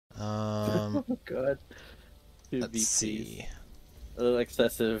Oh god. Let's see. A little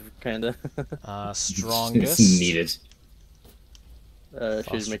excessive, kinda. Strongest. It's needed. Should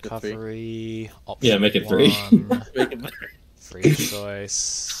Fast make it 3. recovery. Yeah, make it 3. Make it Free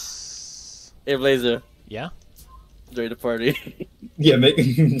choice. Hey Blazer, Yeah? join the party. Yeah, make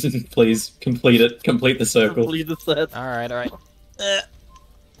please complete it. Complete the circle. Complete the set. Alright, alright.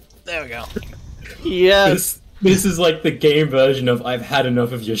 There we go. Yes! This is like the game version of I've had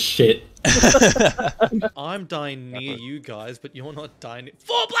enough of your shit. I'm dying near you guys, but you're not dying.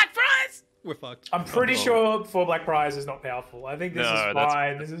 4 black fries! We're fucked. I'm pretty sure 4 black prize is not powerful. I think this is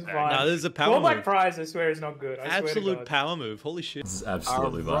fine. This is fine. No, this is a power 4 black move. prize, I swear, is not good. I swear to Absolute God. power move. Holy shit. This is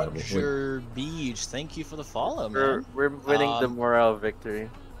absolutely viable. Roger Beach, thank you for the follow, man. We're winning the morale victory.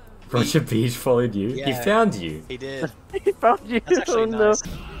 Roger Beach followed you? Yeah. He found you. He did. He found you! That's actually nice.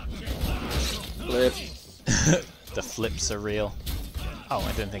 Flip. The flips are real. Oh,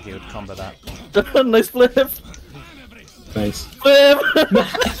 I didn't think he would combo that. Nice flip! Thanks. Flip!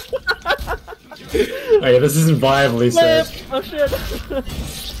 Oh yeah, this isn't viable, he Flip! says. Oh shit!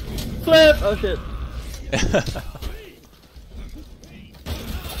 Flip! Oh shit!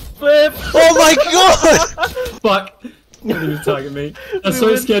 Flip! Oh my god! Fuck! Why did you target me? I'm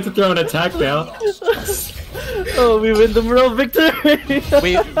so scared to throw an attack now. Oh, we win the morale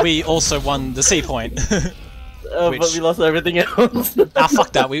victory! we also won the C point. But we lost everything else. Ah,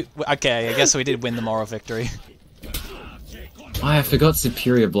 fuck that. Okay, I guess we did win the moral victory. I forgot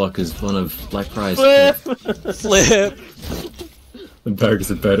Superior Block is one of Black Prize. Flip! Flip! The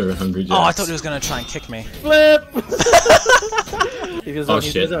burgers are better at Hungry Jack's. Oh, I thought he was gonna try and kick me. Flip! He's in zone, Oh,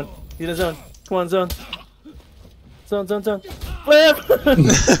 he's shit. in zone. He's in zone. Come on, zone. Zone, zone, zone. Flip!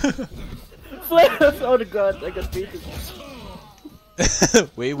 Flip! Oh the god, I got beaten.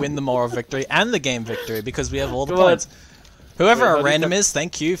 We win the moral victory and the game victory because we have all the Come on. points. Whoever Wait, our how do you random cut- is,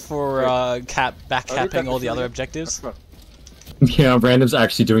 thank you for backcapping all the other objectives. Yeah, random's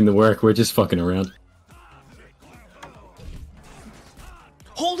actually doing the work, we're just fucking around.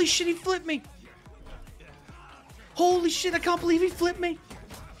 Holy shit, he flipped me! Holy shit, I can't believe he flipped me!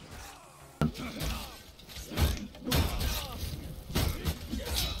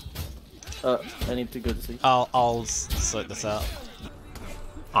 I need to go to sleep. I'll sort this out.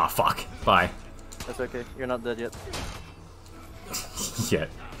 Ah, fuck. Bye. That's okay, you're not dead yet. Yet.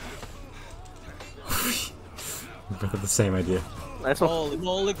 We both have the same idea. Nice one. Holy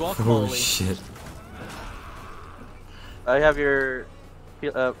moly Oh guacamole. shit. I have your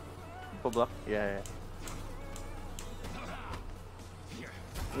full block. Yeah.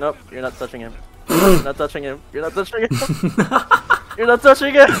 Nope, you're not touching him. You're not touching him. You're not touching him. You're not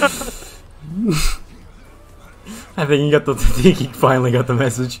touching him. I think he finally got the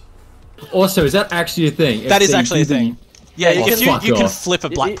message. Also, is that actually a thing? That is actually a thing. Yeah, you if can- you can off. flip a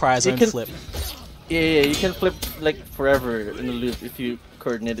black prize you and can- flip. Yeah, you can flip like forever in the loop if you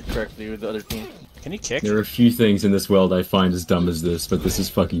coordinate it correctly with the other team. Can you kick? There are a few things in this world I find as dumb as this, but this is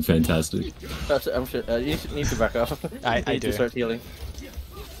fucking fantastic. I'm sure you need to back off. I You need do. to start healing.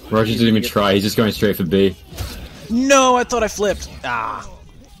 Roger didn't even try, he's just going straight for B. No, I thought I flipped. Ah.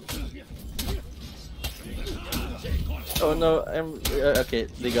 Oh no, I'm okay.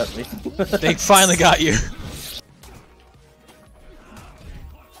 They got me. They finally got you.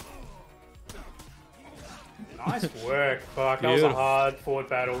 Nice work. Fuck, that was a Beautiful. hard fought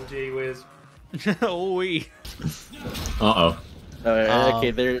battle. Gee whiz. Oh, we. Uh-oh.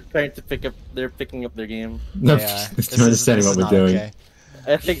 Okay, they're trying to pick up. They're picking up their game. No, Yeah, it's not understanding what we're doing. Okay.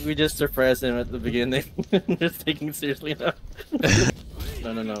 I think we just surprised them at the beginning. Just taking it seriously now.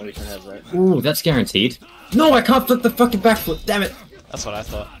 No, we can have that. Ooh, that's guaranteed. No, I can't flip the fucking backflip, damn it! That's what I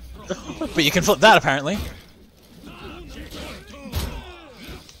thought. But you can flip that apparently.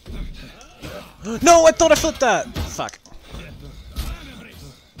 No, I thought I flipped that! Fuck.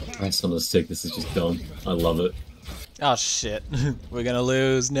 Christ on the stick, this is just dumb. I love it. Oh shit. We're gonna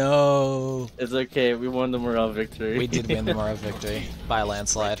lose. No. It's okay. We won the morale victory. We did win the moral victory by a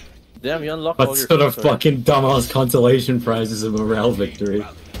landslide. Damn, you unlocked all What your sort of stuff already. fucking dumbass consolation prize is a morale victory?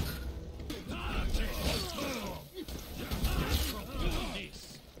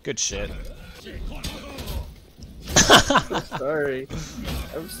 Good shit. Sorry.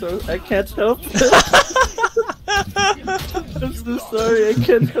 I can't help it. I'm so sorry, I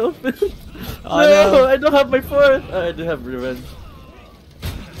can't help it. Oh, no, no. I don't have my fourth. Oh, I do have revenge.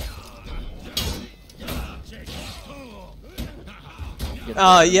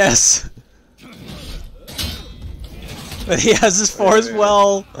 Ah, yes. But he has his four as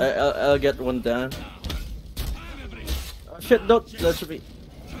well. I'll get one down. Oh shit, don't. That should be.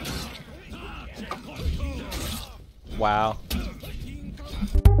 Wow.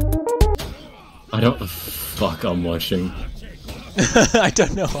 I don't. Fuck, I'm watching. I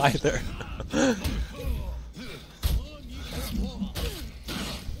don't know either.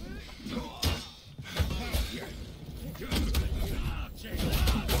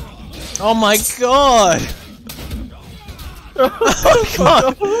 Oh my god! Oh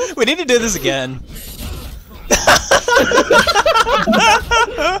god! We need to do this again.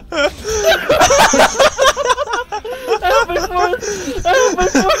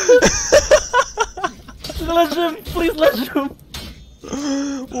 Let him, please let him.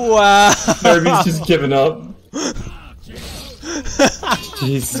 Wow. Kirby's just giving up.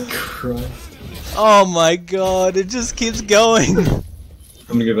 Jesus Christ. Oh my god, it just keeps going.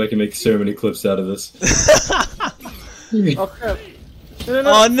 I'm gonna go back and make so many clips out of this. Oh crap.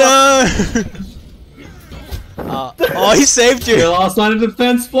 Oh no! Oh, he saved you! Your last line of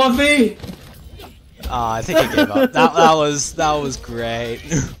defense, Fluffy! I think he gave up. That was great.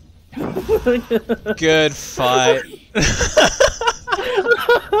 Good fight.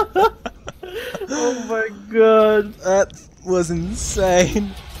 Oh my god. That was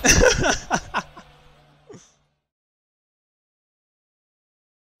insane.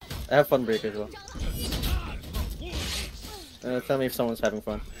 I have fun break as well. Tell me if someone's having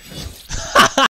fun.